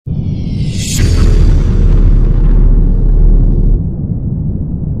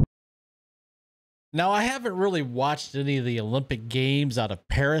Now, I haven't really watched any of the Olympic Games out of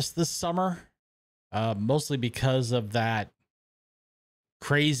Paris this summer, mostly because of that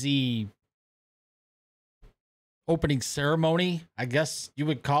crazy opening ceremony, I guess you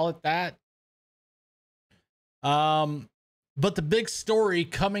would call it that. But the big story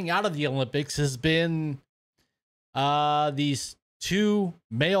coming out of the Olympics has been these two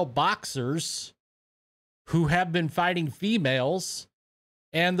male boxers who have been fighting females,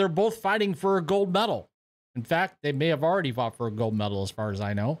 and they're both fighting for a gold medal. In fact, they may have already fought for a gold medal as far as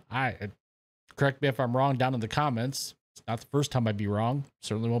I know. Correct me if I'm wrong down in the comments. It's not the first time I'd be wrong.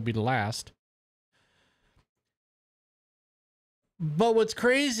 Certainly won't be the last. But what's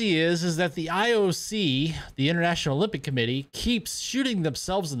crazy is that the IOC, the International Olympic Committee, keeps shooting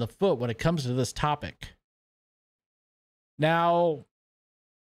themselves in the foot when it comes to this topic. Now,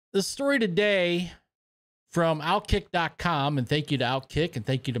 the story today from Outkick.com, and thank you to Outkick and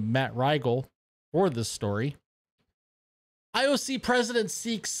thank you to Matt Rigel for this story. IOC president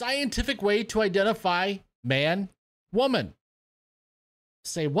seeks scientific way to identify man, woman.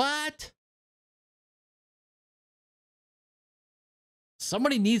 Say what?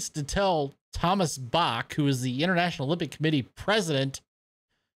 Somebody needs to tell Thomas Bach, who is the International Olympic Committee president,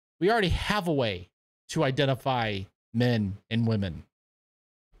 we already have a way to identify men and women.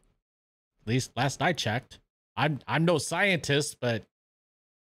 At least last I checked. I'm no scientist, but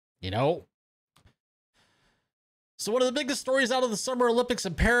you know. So one of the biggest stories out of the Summer Olympics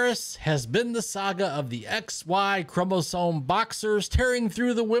in Paris has been the saga of the XY chromosome boxers tearing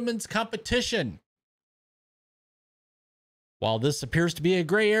through the women's competition. While this appears to be a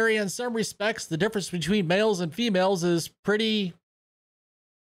gray area in some respects, the difference between males and females is pretty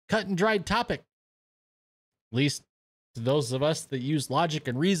cut and dried topic. At least to those of us that use logic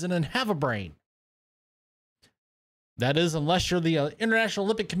and reason and have a brain. That is, unless you're the International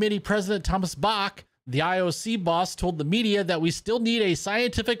Olympic Committee President Thomas Bach, the IOC boss told the media that we still need a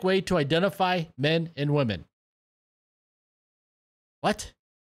scientific way to identify men and women. What?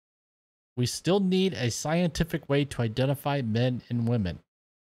 We still need a scientific way to identify men and women.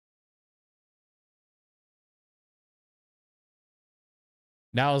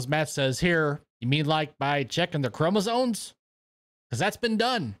 Now, as Matt says here, you mean like by checking their chromosomes? Because that's been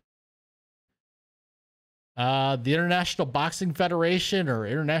done. The International Boxing Federation or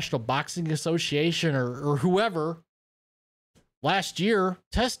International Boxing Association or whoever last year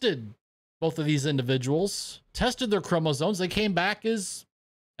tested both of these individuals, tested their chromosomes. They came back as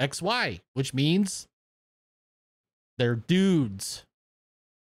XY, which means they're dudes.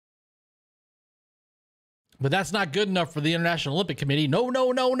 But that's not good enough for the International Olympic Committee. No,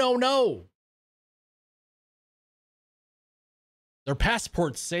 no, no, no, no. Their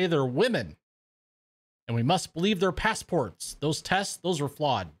passports say they're women. And we must believe their passports. Those tests, those are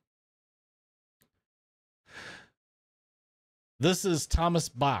flawed. This is Thomas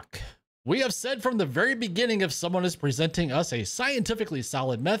Bach. We have said from the very beginning, if someone is presenting us a scientifically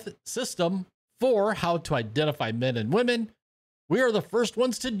solid method system for how to identify men and women, we are the first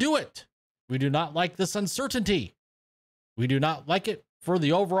ones to do it. We do not like this uncertainty. We do not like it for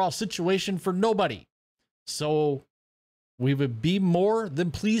the overall situation for nobody. So we would be more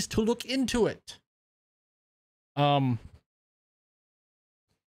than pleased to look into it.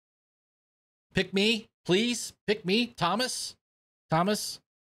 Pick me, please. Pick me, Thomas. Thomas.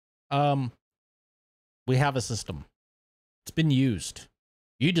 We have a system. It's been used.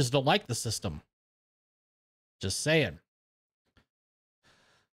 You just don't like the system. Just saying.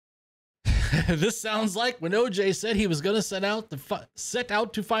 This sounds like when OJ said he was going to set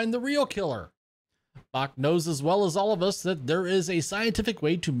out to find the real killer. Bach knows as well as all of us that there is a scientific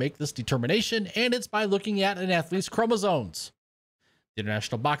way to make this determination, and it's by looking at an athlete's chromosomes. The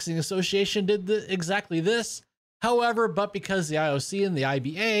International Boxing Association did exactly this. However, but because the IOC and the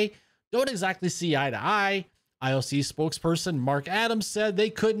IBA don't exactly see eye to eye, IOC spokesperson Mark Adams said they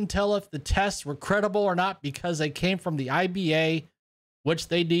couldn't tell if the tests were credible or not because they came from the IBA, which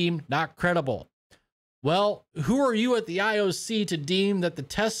they deem not credible. Well, who are you at the IOC to deem that the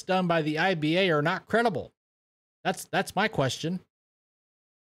tests done by the IBA are not credible? That's my question.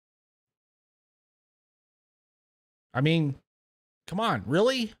 I mean, come on,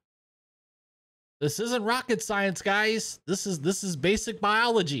 really? This isn't rocket science, guys. This is basic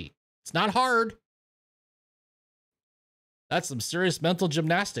biology. It's not hard. That's some serious mental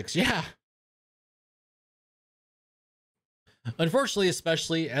gymnastics. Yeah. Unfortunately,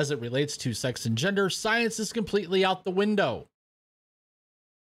 especially as it relates to sex and gender, science is completely out the window.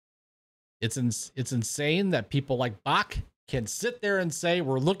 It's insane that people like Bach can sit there and say,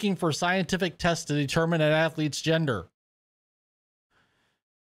 we're looking for scientific tests to determine an athlete's gender.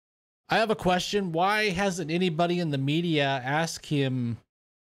 I have a question. Why hasn't anybody in the media asked him,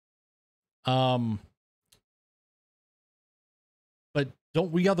 but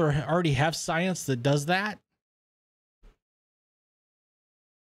don't we already have science that does that?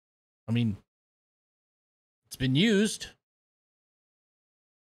 I mean, it's been used.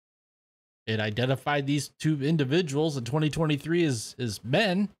 It identified these two individuals in 2023 as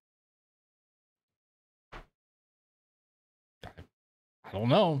men. I don't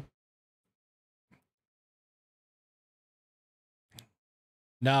know.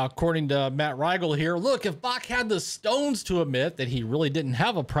 Now, according to Matt Rigel here, look, if Bach had the stones to admit that he really didn't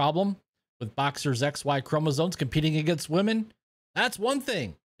have a problem with boxers' XY chromosomes competing against women, that's one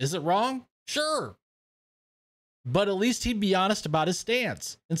thing. Is it wrong? Sure. But at least he'd be honest about his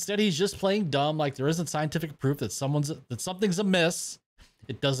stance. Instead, he's just playing dumb, like there isn't scientific proof that something's amiss.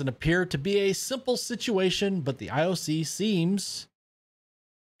 It doesn't appear to be a simple situation, but the IOC seems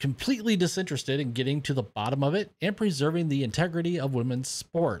completely disinterested in getting to the bottom of it and preserving the integrity of women's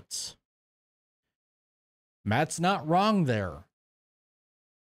sports. Matt's not wrong there.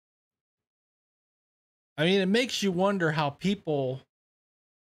 I mean, it makes you wonder how people,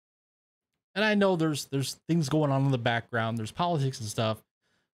 and I know there's things going on in the background, there's politics and stuff,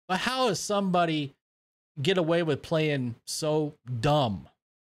 but how does somebody get away with playing so dumb?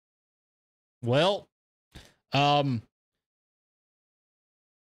 Well,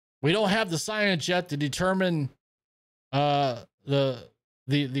 we don't have the science yet to determine the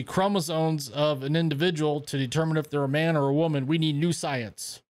chromosomes of an individual to determine if they're a man or a woman. We need new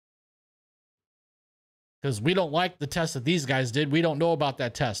science. Because we don't like the test that these guys did. We don't know about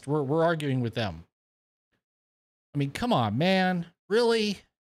that test. We're arguing with them. I mean, come on, man. Really?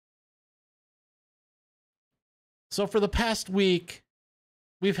 So for the past week,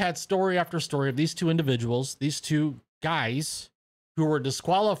 we've had story after story of these two individuals, these two guys who were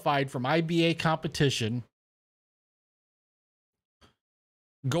disqualified from IBA competition,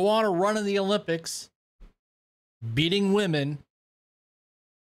 go on a run in the Olympics, beating women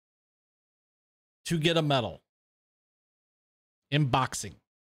to get a medal in boxing.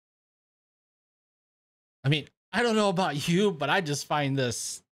 I mean, I don't know about you, but I just find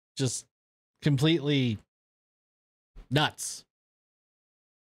this just completely nuts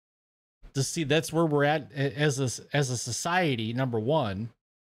to see that's where we're at as a society, number one,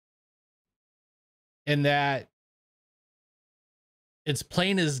 and that it's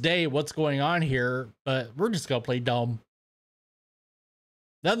plain as day what's going on here, but we're just gonna play dumb.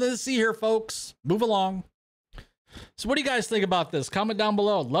 Nothing to see here, folks. Move along. So what do you guys think about this? Comment down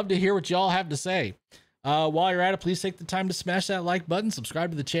below. I'd love to hear what y'all have to say. While you're at it, please take the time to smash that like button.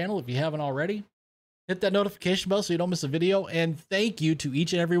 Subscribe to the channel if you haven't already. Hit that notification bell so you don't miss a video. And thank you to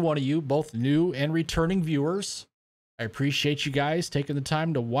each and every one of you, both new and returning viewers. I appreciate you guys taking the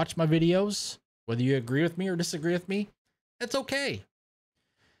time to watch my videos. Whether you agree with me or disagree with me, that's okay.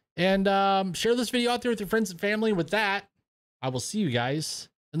 And share this video out there with your friends and family. With that, I will see you guys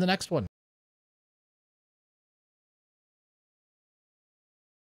in the next one.